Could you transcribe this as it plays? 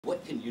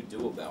What can you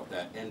do about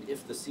that? And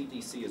if the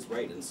CDC is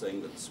right in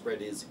saying that the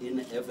spread is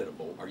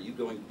inevitable, are you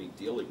going to be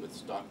dealing with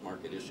stock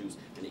market issues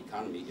and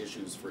economy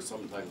issues for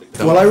some time to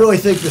come? Well, I really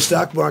think the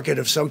stock market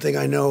is something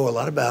I know a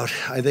lot about.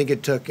 I think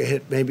it took a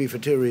hit maybe for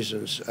two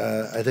reasons.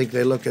 I think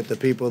they look at the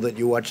people that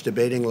you watched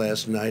debating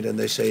last night and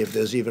they say if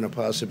there's even a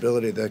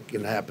possibility that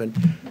can happen.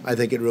 I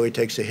think it really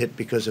takes a hit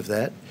because of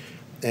that.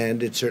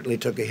 And it certainly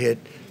took a hit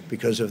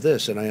because of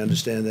this, and I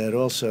understand that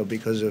also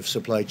because of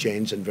supply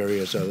chains and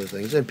various other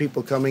things, and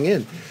people coming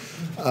in.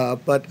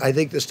 But I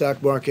think the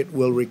stock market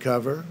will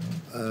recover.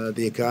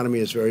 The economy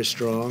is very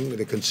strong.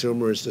 The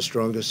consumer is the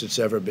strongest it's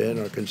ever been.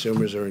 Our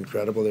consumers are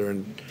incredible. They're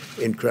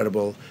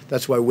incredible.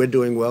 That's why we're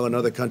doing well, and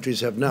other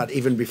countries have not.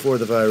 Even before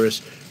the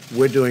virus,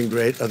 we're doing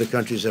great. Other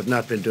countries have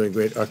not been doing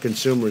great. Our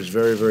consumer is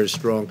very, very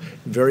strong,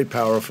 very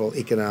powerful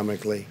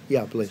economically.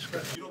 Yeah, please.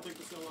 You don't think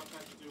the sell-off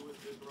had to do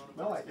with the coronavirus?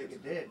 No, I think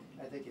it did.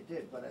 I think it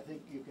did, but I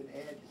think you can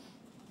add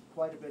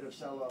quite a bit of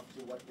sell-off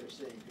to what they're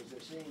seeing, because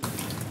they're seeing.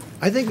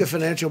 I think the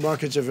financial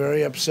markets are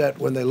very upset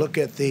when they look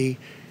at the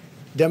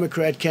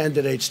Democrat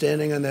candidate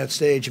standing on that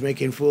stage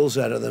making fools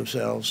out of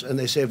themselves, and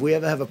they say, if we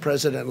ever have a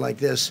president like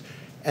this,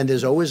 and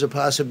there's always a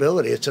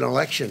possibility, it's an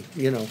election,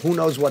 you know, who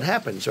knows what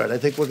happens, right? I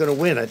think we're going to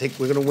win. I think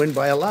we're going to win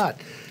by a lot.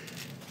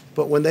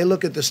 But when they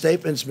look at the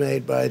statements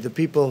made by the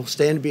people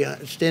standing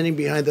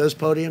behind those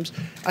podiums,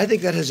 I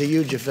think that has a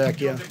huge effect,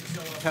 yeah.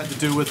 Had to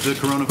do with the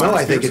coronavirus? No,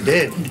 I think it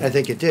did. I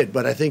think it did.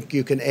 But I think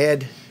you can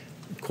add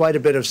quite a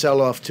bit of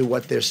sell-off to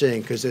what they're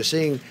seeing, because they're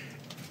seeing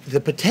the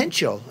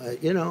potential.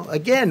 You know,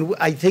 again,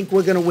 I think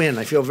we're going to win.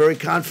 I feel very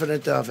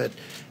confident of it.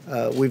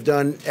 We've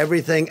done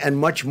everything and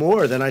much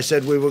more than I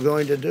said we were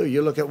going to do.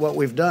 You look at what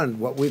we've done.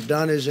 What we've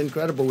done is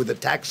incredible, with the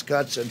tax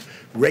cuts and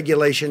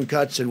regulation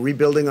cuts and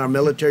rebuilding our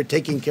military,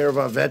 taking care of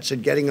our vets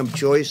and getting them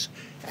choice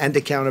and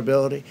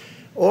accountability.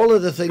 All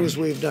of the things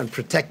we've done,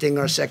 protecting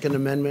our Second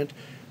Amendment.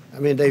 I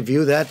mean, they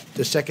view that,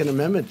 the Second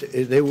Amendment,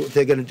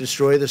 they're going to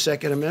destroy the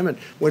Second Amendment.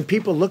 When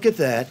people look at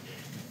that,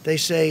 they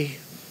say,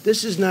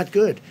 this is not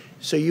good.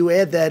 So you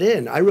add that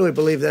in. I really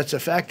believe that's a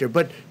factor.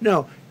 But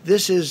no,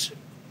 this is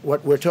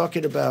what we're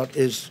talking about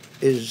is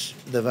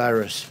the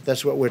virus.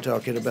 That's what we're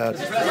talking about.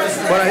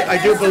 But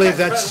I do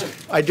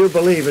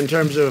believe in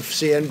terms of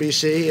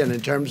CNBC and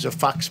in terms of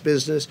Fox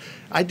Business,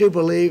 I do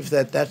believe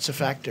that that's a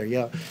factor,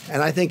 yeah.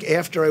 And I think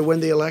after I win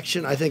the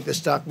election, I think the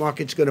stock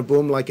market's going to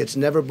boom like it's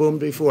never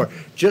boomed before.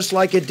 Just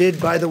like it did,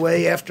 by the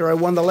way, after I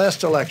won the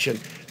last election.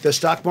 The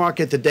stock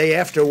market the day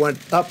after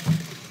went up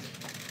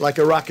like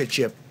a rocket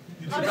ship.